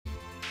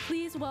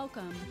Please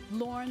welcome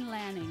Lorne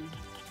Lanning.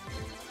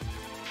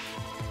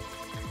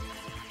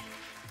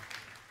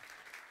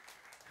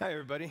 Hi,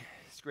 everybody.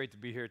 It's great to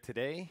be here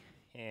today.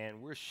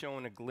 And we're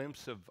showing a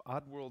glimpse of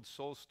Oddworld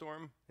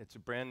Soulstorm. It's a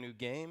brand new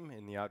game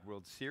in the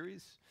Oddworld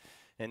series.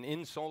 And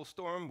in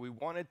Soulstorm, we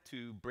wanted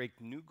to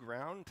break new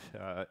ground.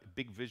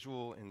 Big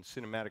visual and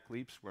cinematic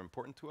leaps were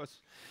important to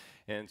us.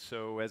 And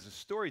so as a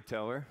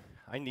storyteller,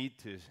 I need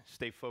to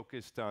stay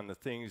focused on the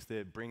things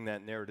that bring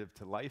that narrative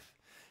to life.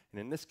 And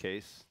in this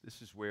case,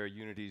 this is where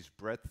Unity's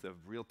breadth of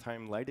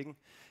real-time lighting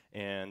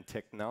and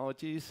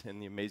technologies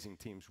and the amazing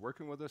teams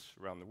working with us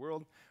around the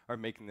world are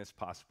making this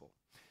possible.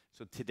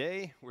 So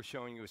today, we're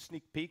showing you a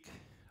sneak peek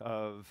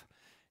of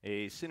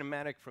a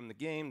cinematic from the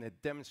game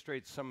that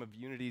demonstrates some of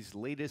Unity's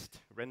latest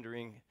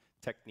rendering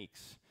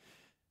techniques.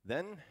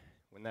 Then,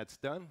 when that's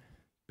done,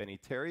 Bennie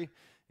Terry,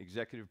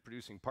 executive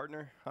producing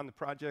partner on the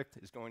project,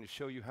 is going to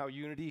show you how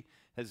Unity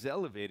has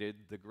elevated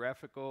the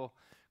graphical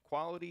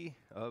quality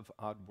of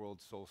Oddworld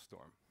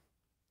Soulstorm.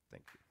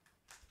 Thank you.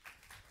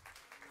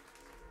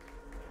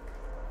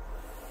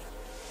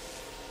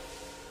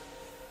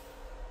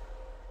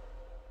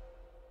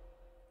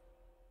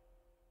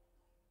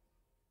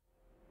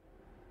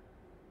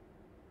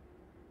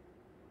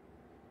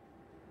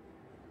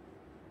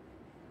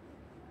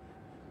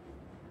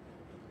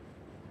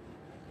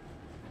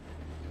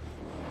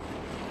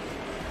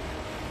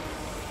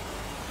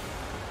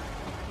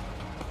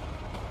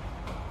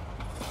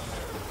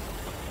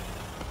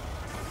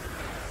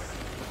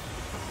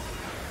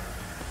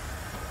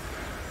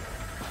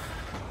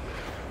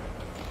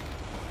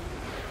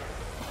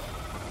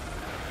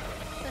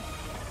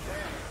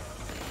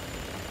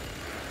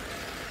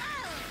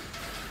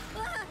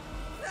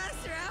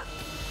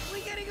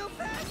 Go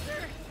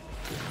faster!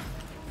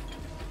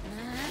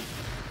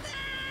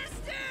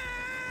 Faster!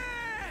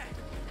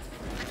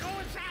 I'm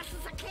going fast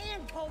as I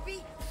can,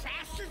 Povey!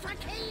 Fast as I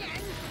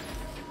can!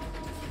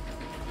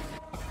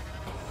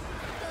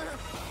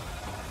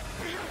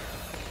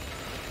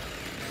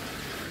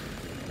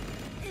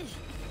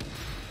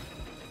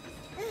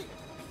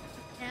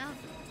 Now,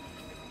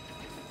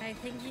 I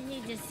think you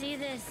need to see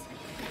this.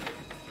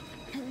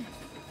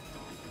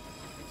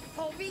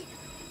 Povey!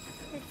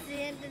 It's the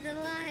end of the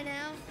line,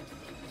 Al.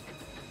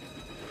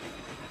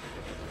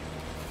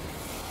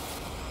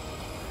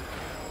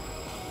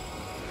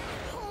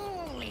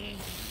 Holy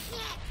shit!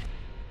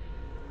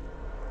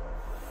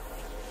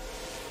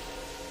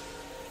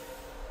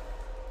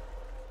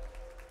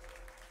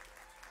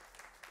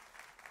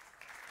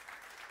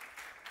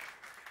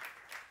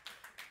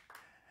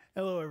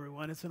 Hello,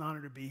 everyone. It's an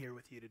honor to be here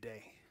with you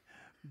today.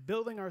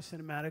 Building our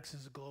cinematics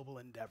is a global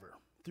endeavor.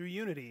 Through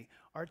Unity,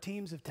 our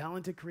teams of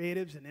talented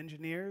creatives and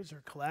engineers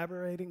are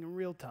collaborating in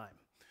real time.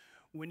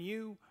 When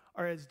you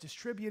are as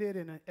distributed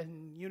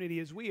in Unity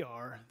as we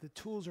are, the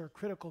tools are a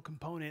critical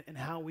component in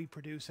how we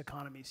produce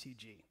economy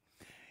CG.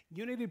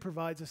 Unity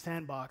provides a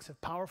sandbox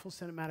of powerful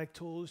cinematic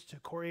tools to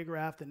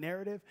choreograph the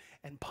narrative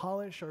and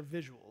polish our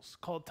visuals,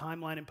 called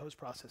Timeline and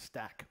Post-Process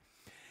Stack.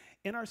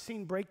 In our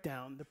scene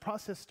breakdown, the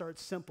process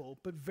starts simple,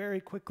 but very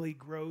quickly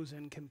grows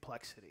in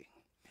complexity.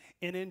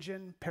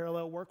 In-engine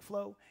parallel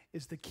workflow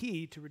is the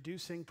key to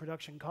reducing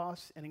production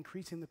costs and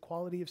increasing the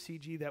quality of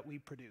CG that we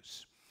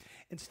produce.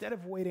 Instead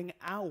of waiting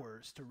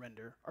hours to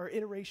render, our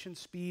iteration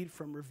speed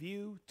from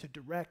review to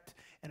direct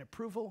and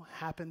approval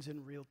happens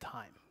in real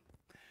time.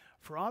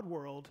 For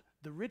Oddworld,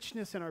 the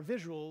richness in our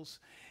visuals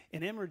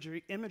and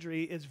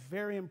imagery is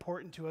very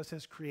important to us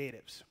as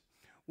creatives.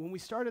 When we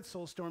started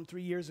Soulstorm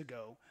 3 years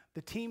ago,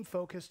 the team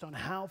focused on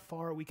how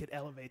far we could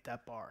elevate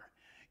that bar.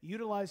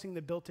 Utilizing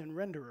the built-in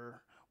renderer,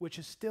 which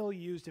is still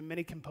used in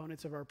many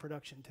components of our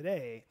production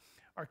today,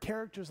 our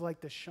characters like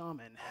the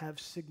Shaman have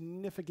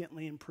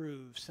significantly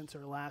improved since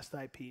our last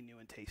IP, New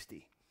and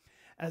Tasty.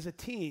 As a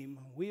team,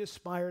 we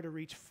aspire to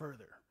reach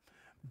further.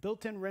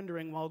 Built-in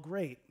rendering, while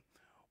great,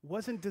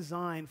 wasn't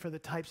designed for the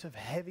types of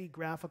heavy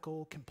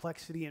graphical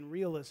complexity and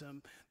realism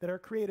that our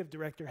creative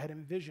director had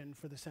envisioned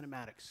for the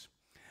cinematics.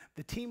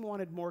 The team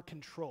wanted more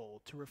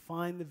control to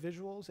refine the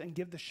visuals and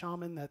give the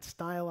Shaman that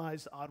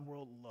stylized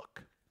Oddworld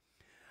look.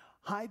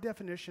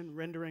 High-definition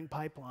rendering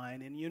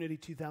pipeline in Unity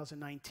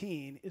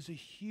 2019 is a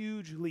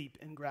huge leap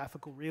in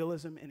graphical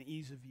realism and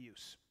ease of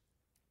use.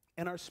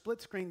 In our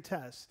split-screen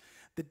tests,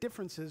 the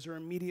differences are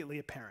immediately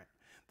apparent.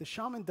 The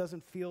Shaman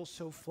doesn't feel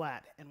so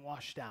flat and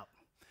washed out.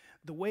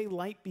 The way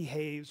light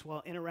behaves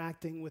while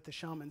interacting with the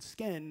Shaman's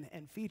skin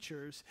and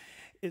features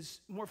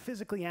is more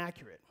physically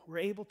accurate. We're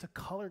able to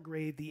color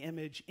grade the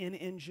image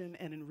in-engine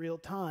and in real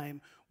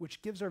time,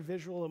 which gives our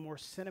visual a more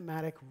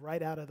cinematic,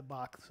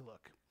 right-out-of-the-box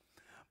look.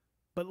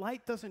 But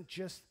light doesn't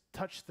just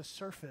touch the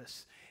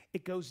surface,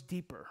 it goes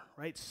deeper,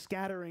 right?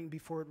 Scattering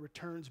before it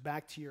returns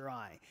back to your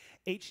eye.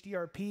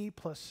 HDRP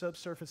plus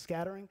subsurface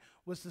scattering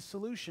was the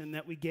solution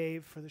that we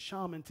gave for the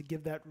Shaman to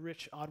give that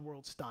rich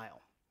Oddworld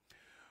style.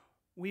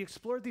 We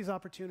explored these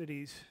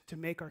opportunities to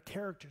make our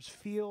characters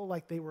feel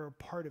like they were a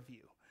part of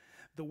you.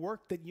 The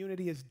work that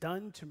Unity has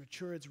done to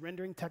mature its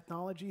rendering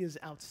technology is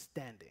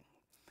outstanding.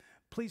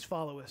 Please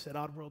follow us at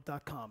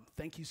oddworld.com.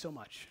 Thank you so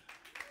much.